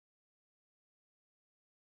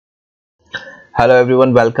Hello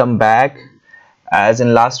everyone, welcome back. As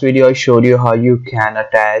in last video I showed you how you can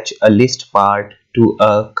attach a list part to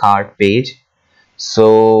a cart page.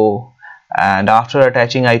 And after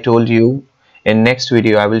attaching, I told you in next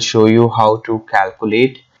video I will show you how to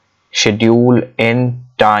calculate schedule end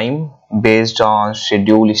time based on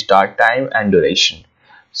schedule start time and duration.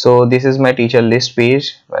 So this is my teacher list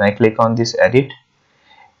page. When I click on this edit,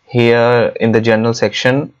 here in the general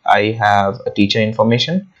section I have a teacher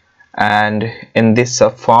information, and in this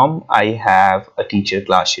subform I have a teacher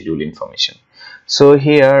class schedule information. So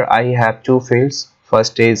here I have two fields.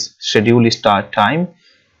 First is schedule start time,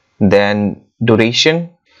 then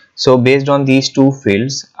duration. So based on these two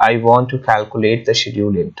fields I want to calculate the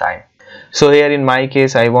schedule end time. So here in my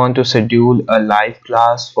case I want to schedule a live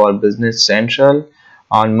class for Business Central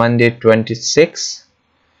on Monday 26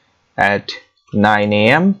 at 9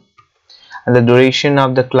 a.m. and the duration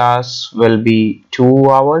of the class will be 2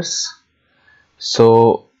 hours.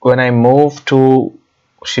 So when I move to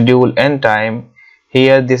schedule end time,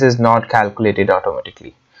 here this is not calculated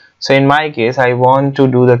automatically. So in my case I want to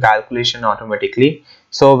do the calculation automatically.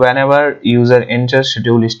 So whenever user enters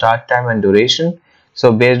schedule start time and duration,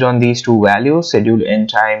 so based on these two values schedule end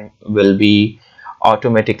time will be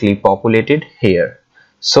automatically populated here.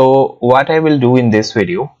 So what I will do in this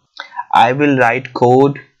video, I will write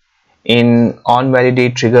code in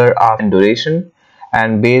onValidate trigger of duration,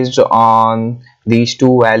 and based on these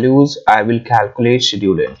two values I will calculate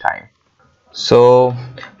schedule end time. So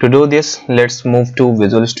to do this, let's move to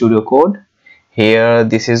Visual Studio Code. Here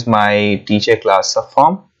this is my teacher class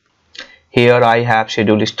subform. Here I have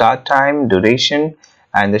schedule start time, duration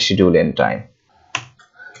and the schedule end time.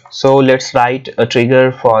 So let's write a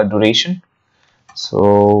trigger for duration.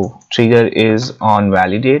 So trigger is on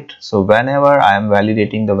validate. So whenever I am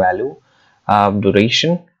validating the value of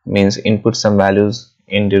duration, means input some values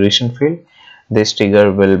in duration field, this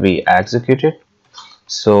trigger will be executed.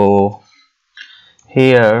 So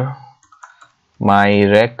here my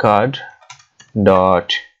record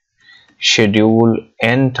dot schedule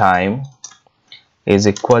end time is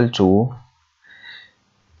equal to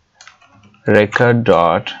record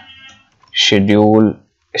dot schedule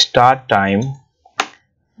start time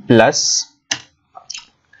plus,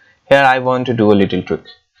 here I want to do a little trick.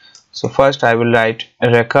 So first I will write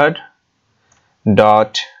record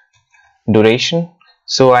dot duration.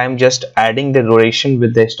 So I am just adding the duration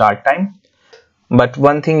with the start time. But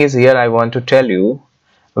one thing is here I want to tell you,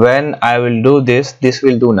 when I will do this, this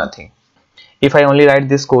will do nothing. If I only write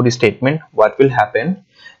this code statement, what will happen?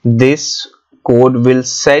 This code will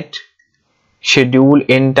set schedule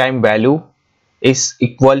end time value is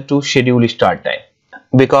equal to schedule start time,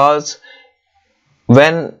 because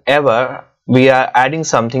whenever we are adding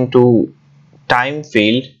something to time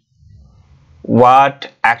field,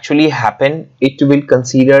 what actually happen, it will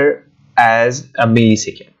consider as a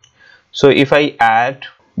millisecond. So if I add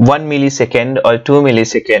 1 millisecond or 2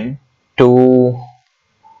 millisecond to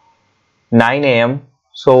 9 a.m,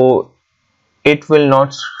 so it will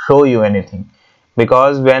not show you anything,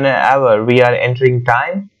 because whenever we are entering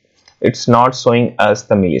time, it's not showing us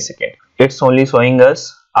the millisecond, it's only showing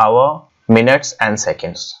us our minutes and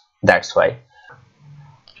seconds. That's why.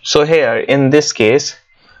 So here in this case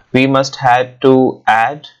we must have to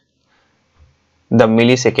add the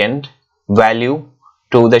millisecond value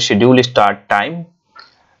to the schedule start time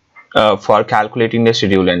for calculating the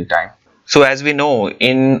schedule end time. So as we know,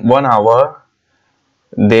 in 1 hour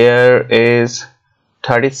there is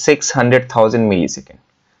 3600,000 milliseconds.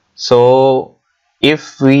 So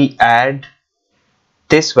if we add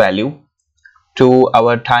this value to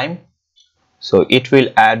our time, so it will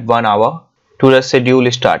add 1 hour to the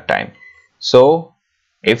schedule start time. So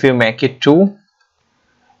if you make it 2,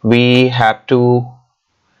 we have to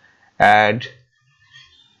add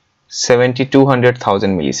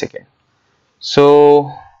 7200,000 milliseconds.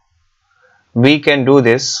 So we can do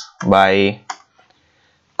this by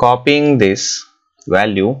copying this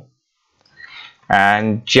value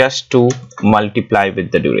and just to multiply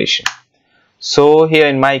with the duration. So here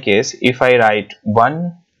in my case, if I write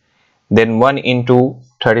 1, then 1 into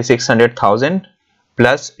 3600,000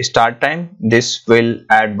 plus start time, this will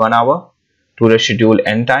add 1 hour to the schedule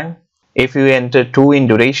end time. If you enter 2 in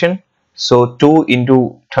duration, so 2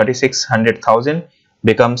 into 3600,000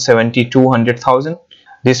 becomes 7200,000.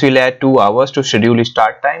 This will add 2 hours to schedule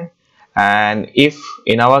start time, and if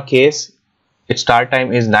in our case its start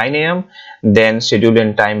time is 9 a.m, then schedule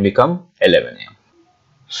end time become 11 a.m.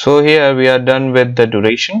 So here we are done with the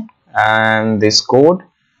duration and this code.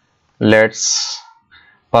 Let's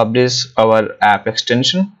publish our app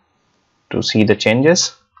extension to see the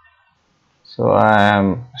changes. So I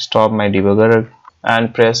am stop my debugger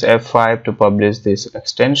and press F5 to publish this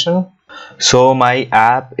extension. So my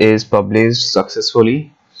app is published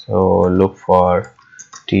successfully. So look for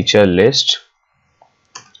teacher list,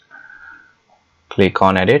 click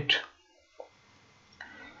on edit,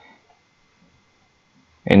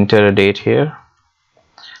 enter a date here,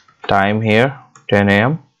 time here 10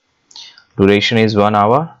 a.m. duration is 1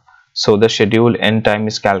 hour. So the schedule end time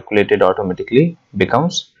is calculated automatically,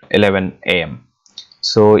 becomes 11 a.m.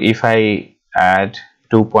 So if I add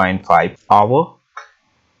 2.5 hour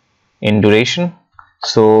in duration,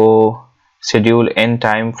 so schedule end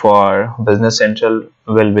time for Business Central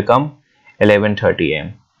will become 11:30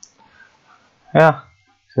 a.m. Yeah,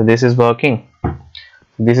 so this is working.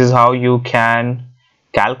 This is how you can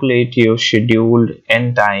calculate your scheduled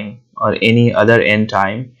end time or any other end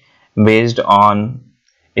time based on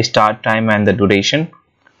start time and the duration.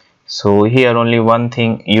 So here only one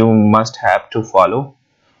thing you must have to follow.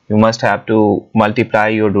 You must have to multiply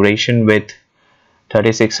your duration with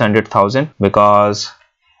 3600,000, because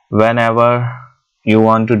whenever you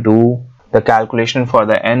want to do the calculation for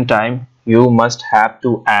the end time, you must have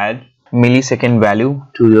to add millisecond value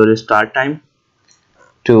to your start time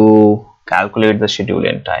to calculate the schedule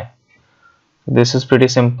end time. This is pretty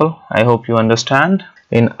simple. I hope you understand.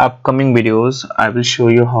 In upcoming videos, I will show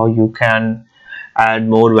you how you can add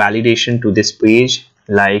more validation to this page.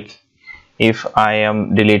 Like if I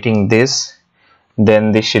am deleting this,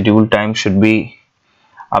 then the schedule time should be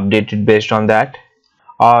updated based on that.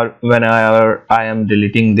 Or whenever I am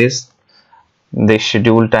deleting this, the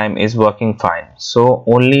schedule time is working fine. So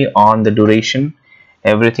only on the duration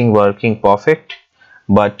everything working perfect,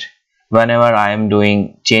 but whenever I am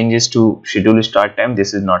doing changes to schedule start time,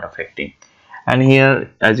 this is not affecting. And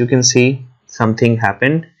here as you can see, something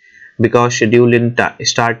happened because schedule in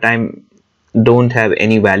start time don't have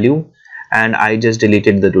any value and I just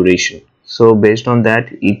deleted the duration. So based on that,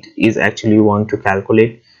 it is actually want to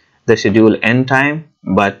calculate the schedule end time,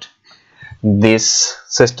 but this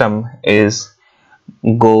system is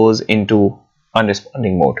goes into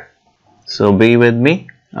unresponding mode. So be with me,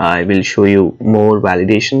 I will show you more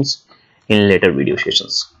validations in later video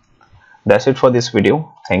sessions. That's it for this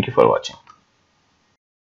video. Thank you for watching.